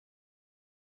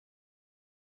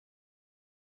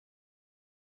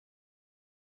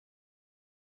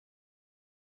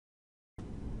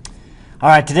All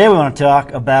right, today we want to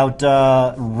talk about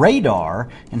radar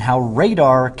and how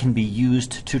radar can be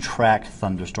used to track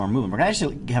thunderstorm movement. We're going to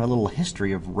actually have a little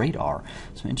history of radar.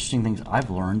 Some interesting things I've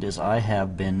learned as I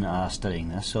have been studying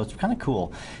this, so it's kind of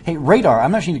cool. Hey, radar,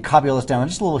 I'm not sure you need to copy all this down,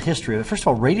 just a little history of it. First of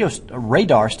all,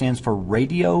 radar stands for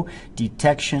radio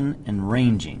detection and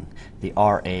ranging. The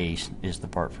RA is the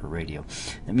part for radio.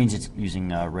 That means it's using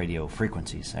radio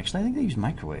frequencies. Actually, I think they use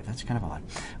microwave. That's kind of odd.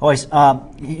 Always, a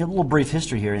little brief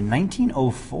history here. In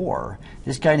 1904,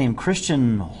 this guy named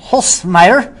Christian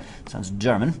Holzmeier, sounds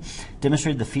German,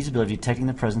 demonstrated the feasibility of detecting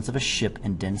the presence of a ship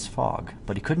in dense fog,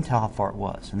 but he couldn't tell how far it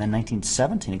was. And then in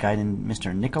 1917, a guy named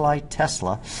Mr. Nikolai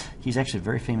Tesla, he's actually a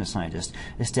very famous scientist,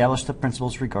 established the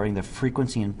principles regarding the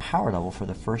frequency and power level for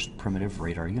the first primitive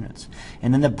radar units.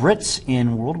 And then the Brits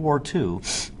in World War II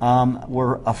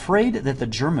were afraid that the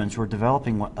Germans were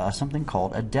developing something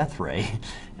called a death ray,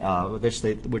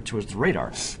 which was the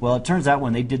radar. Well, it turns out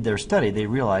when they did their study, they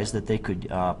realized that they could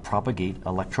propagate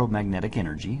electromagnetic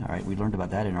energy. All right, we learned about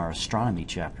that in our astronomy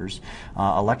chapters.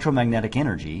 Electromagnetic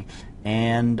energy,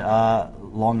 and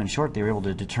long and short, they were able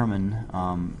to determine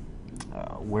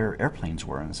where airplanes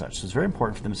were and such. So it's very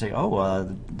important for them to say,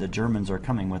 the Germans are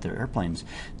coming with their airplanes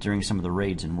during some of the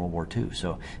raids in World War II.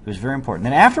 So it was very important.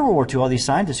 Then after World War II, all these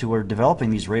scientists who were developing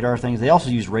these radar things, they also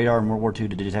used radar in World War II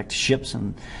to detect ships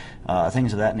and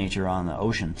things of that nature on the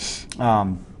ocean.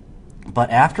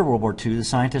 But after World War II, the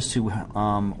scientists who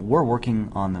were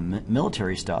working on the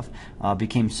military stuff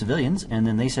became civilians, and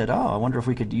then they said, I wonder if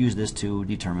we could use this to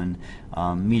determine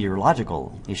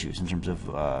meteorological issues in terms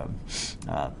of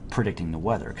predicting the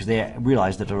weather, because they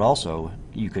realized that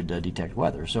you could detect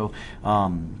weather. So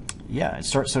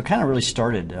so it kind of really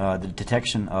started the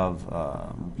detection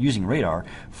of using radar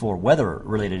for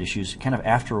weather-related issues kind of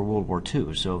after World War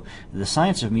II. So the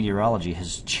science of meteorology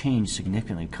has changed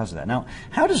significantly because of that. Now,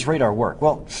 how does radar work?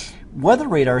 Well, weather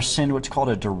radars send what's called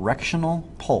a directional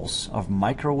pulse of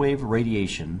microwave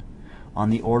radiation on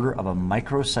the order of a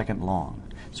microsecond long.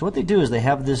 So what they do is they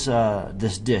have this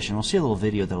this dish, and we'll see a little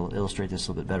video that will illustrate this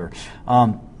a little bit better,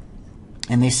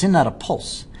 and they send out a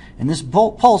pulse. And this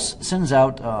pulse sends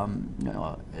out,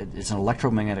 it's an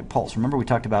electromagnetic pulse. Remember we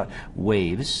talked about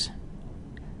waves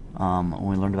when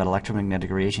we learned about electromagnetic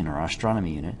radiation in our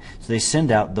astronomy unit. So they send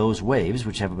out those waves,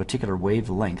 which have a particular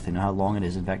wavelength. They know how long it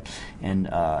is, in fact, and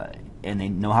they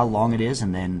know how long it is,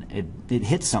 and then it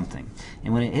hits something.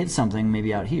 And when it hits something,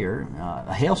 maybe out here,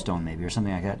 a hailstone maybe or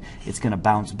something like that, it's going to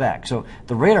bounce back. So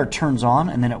the radar turns on,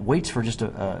 and then it waits for just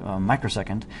a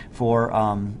microsecond for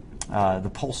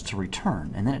the pulse to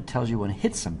return, and then it tells you when it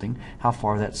hits something how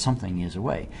far that something is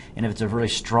away. And if it's a really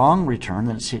strong return,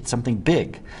 then it's hit something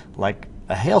big like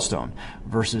a hailstone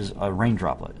versus a rain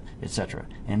droplet, etc.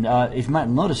 And if you might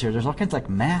notice here, there's all kinds of like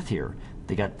math here.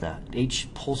 They got the H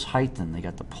pulse height, and they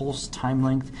got the pulse time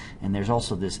length, and there's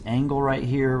also this angle right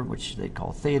here, which they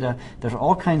call theta. There's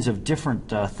all kinds of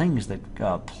different things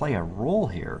that play a role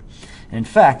here. And in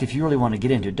fact, if you really want to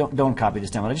get into it, don't copy this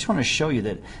down, but I just want to show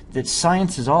you that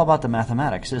science is all about the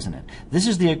mathematics, isn't it? This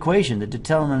is the equation that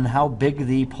determines how big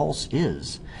the pulse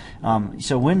is.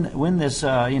 So when this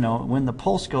when the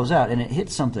pulse goes out and it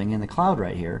hits something in the cloud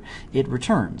right here, it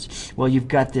returns. Well, you've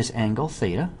got this angle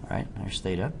theta, right? There's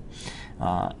theta.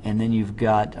 And then you've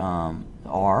got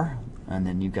R, and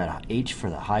then you've got H for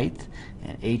the height,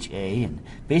 and HA, and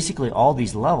basically all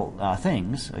these level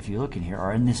things, if you look in here,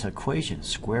 are in this equation,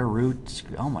 square root.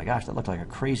 Oh my gosh, that looked like a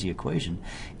crazy equation.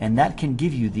 And that can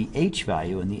give you the H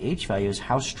value, and the H value is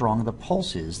how strong the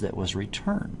pulse is that was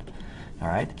returned. All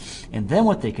right? And then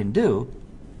what they can do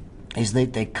is they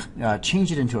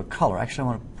change it into a color. Actually, I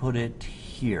want to put it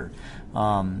here.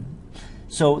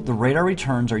 So the radar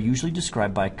returns are usually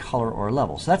described by color or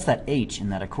level. So that's that H in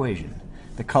that equation.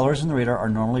 The colors in the radar are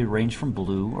normally ranged from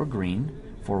blue or green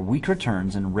for weak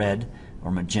returns and red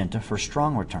or magenta for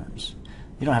strong returns.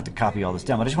 You don't have to copy all this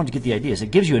down, but I just want to get the idea. So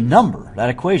it gives you a number. That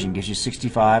equation gives you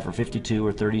 65 or 52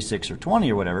 or 36 or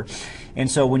 20 or whatever. And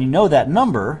so when you know that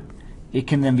number, it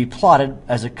can then be plotted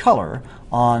as a color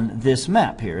on this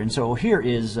map here. And so here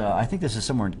is, I think this is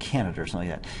somewhere in Canada or something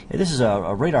like that. This is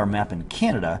a radar map in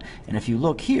Canada, and if you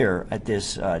look here at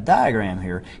this diagram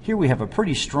here we have a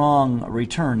pretty strong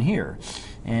return here.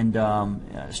 And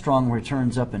strong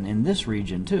returns up in this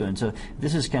region too. And so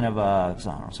this is kind of, I don't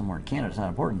know, somewhere in Canada, it's not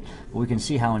important, but we can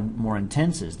see how more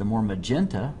intense is. The more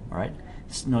magenta, all right,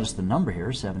 notice the number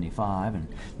here, 75, and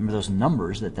remember those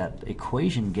numbers that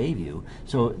equation gave you.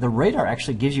 So the radar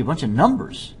actually gives you a bunch of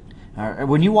numbers.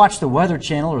 When you watch the Weather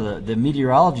Channel or the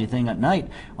meteorology thing at night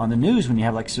on the news, when you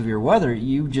have like severe weather,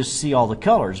 you just see all the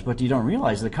colors, but you don't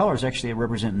realize the colors actually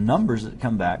represent numbers that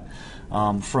come back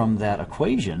from that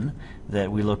equation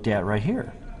that we looked at right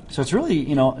here. So it's really,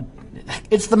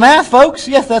 it's the math, folks.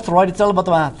 Yes, that's right. It's all about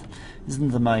the math. Isn't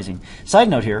it amazing? Side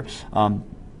note here,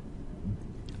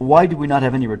 why do we not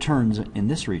have any returns in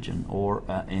this region or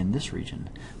in this region?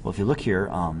 Well, if you look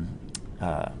here,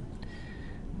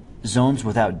 zones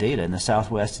without data in the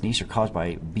southwest and east are caused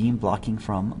by beam blocking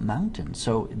from mountains.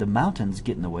 So the mountains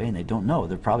get in the way and they don't know.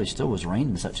 There probably still was rain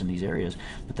and such in these areas,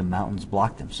 but the mountains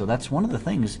block them. So that's one of the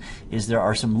things, is there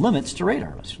are some limits to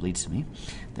radar, which leads to me.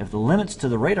 If the limits to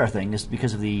the radar thing is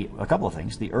because of a couple of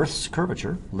things. The Earth's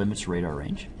curvature limits radar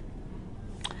range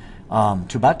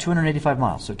to about 285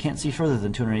 miles. So it can't see further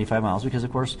than 285 miles because,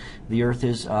 of course, the Earth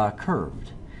is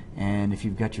curved. And if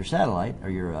you've got your satellite or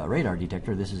your radar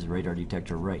detector, this is a radar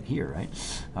detector right here, right?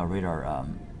 Radar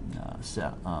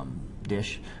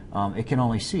dish. It can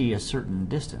only see a certain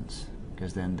distance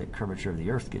because then the curvature of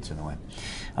the Earth gets in the way.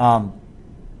 But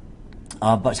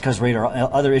it's because radar,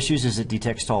 other issues is it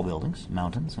detects tall buildings,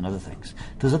 mountains, and other things.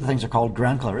 Those other things are called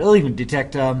ground color. It'll even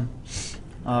detect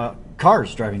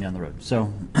cars driving down the road.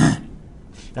 So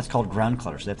that's called ground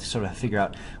clutter. So they have to sort of figure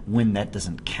out when that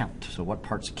doesn't count. So what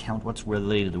parts count, what's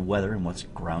related to weather, and what's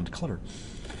ground clutter.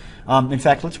 In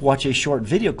fact, let's watch a short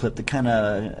video clip that kind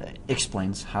of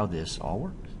explains how this all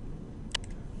works.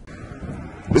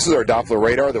 This is our Doppler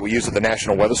radar that we use at the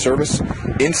National Weather Service.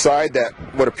 Inside that,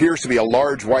 what appears to be a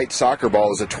large white soccer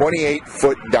ball, is a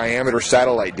 28-foot diameter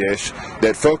satellite dish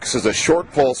that focuses a short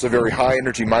pulse of very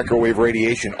high-energy microwave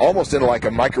radiation, almost into like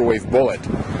a microwave bullet.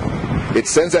 It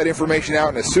sends that information out,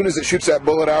 and as soon as it shoots that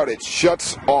bullet out, it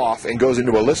shuts off and goes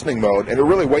into a listening mode, and it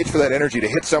really waits for that energy to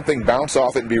hit something, bounce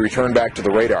off it, and be returned back to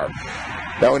the radar.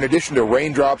 Now, in addition to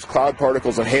raindrops, cloud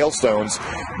particles, and hailstones,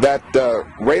 that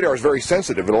radar is very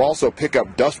sensitive. It'll also pick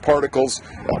up dust particles,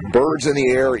 birds in the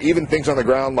air, even things on the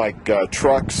ground like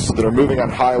trucks that are moving on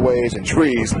highways and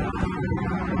trees.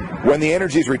 When the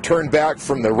energy is returned back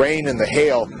from the rain and the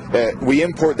hail, we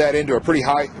import that into a pretty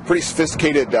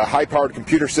sophisticated, high-powered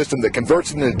computer system that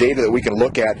converts it into data that we can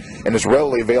look at and is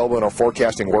readily available in our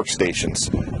forecasting workstations.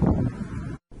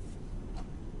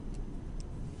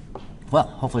 Well,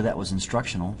 hopefully that was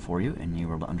instructional for you and you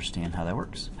were able to understand how that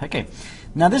works. Okay,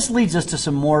 now this leads us to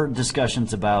some more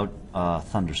discussions about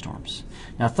thunderstorms.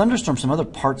 Now thunderstorms, some other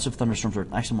parts of thunderstorms, are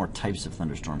actually more types of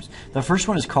thunderstorms. The first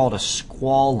one is called a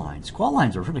squall line. Squall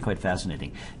lines are really quite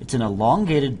fascinating. It's an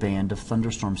elongated band of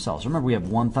thunderstorm cells. Remember, we have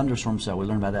one thunderstorm cell. We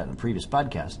learned about that in a previous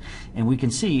podcast. And we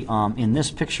can see in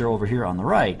this picture over here on the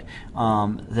right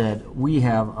that we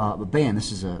have a band.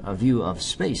 This is a view of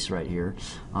space right here,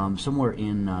 somewhere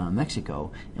in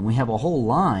Mexico. And we have a whole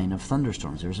line of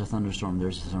thunderstorms. There's a thunderstorm,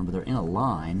 there's a thunderstorm, but they're in a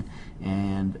line,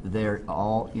 and they're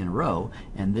all in a row,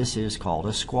 and this is called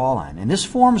a squall line. And this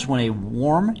forms when a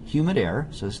warm, humid air,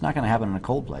 so it's not going to happen in a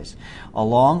cold place,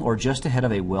 along or just ahead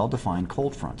of a well-defined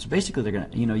cold front. So basically, they're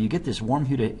going to, you get this warm,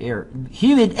 humid air,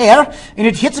 and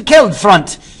it hits a cold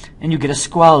front, and you get a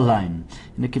squall line.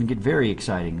 And it can get very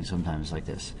exciting sometimes like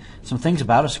this. Some things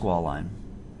about a squall line.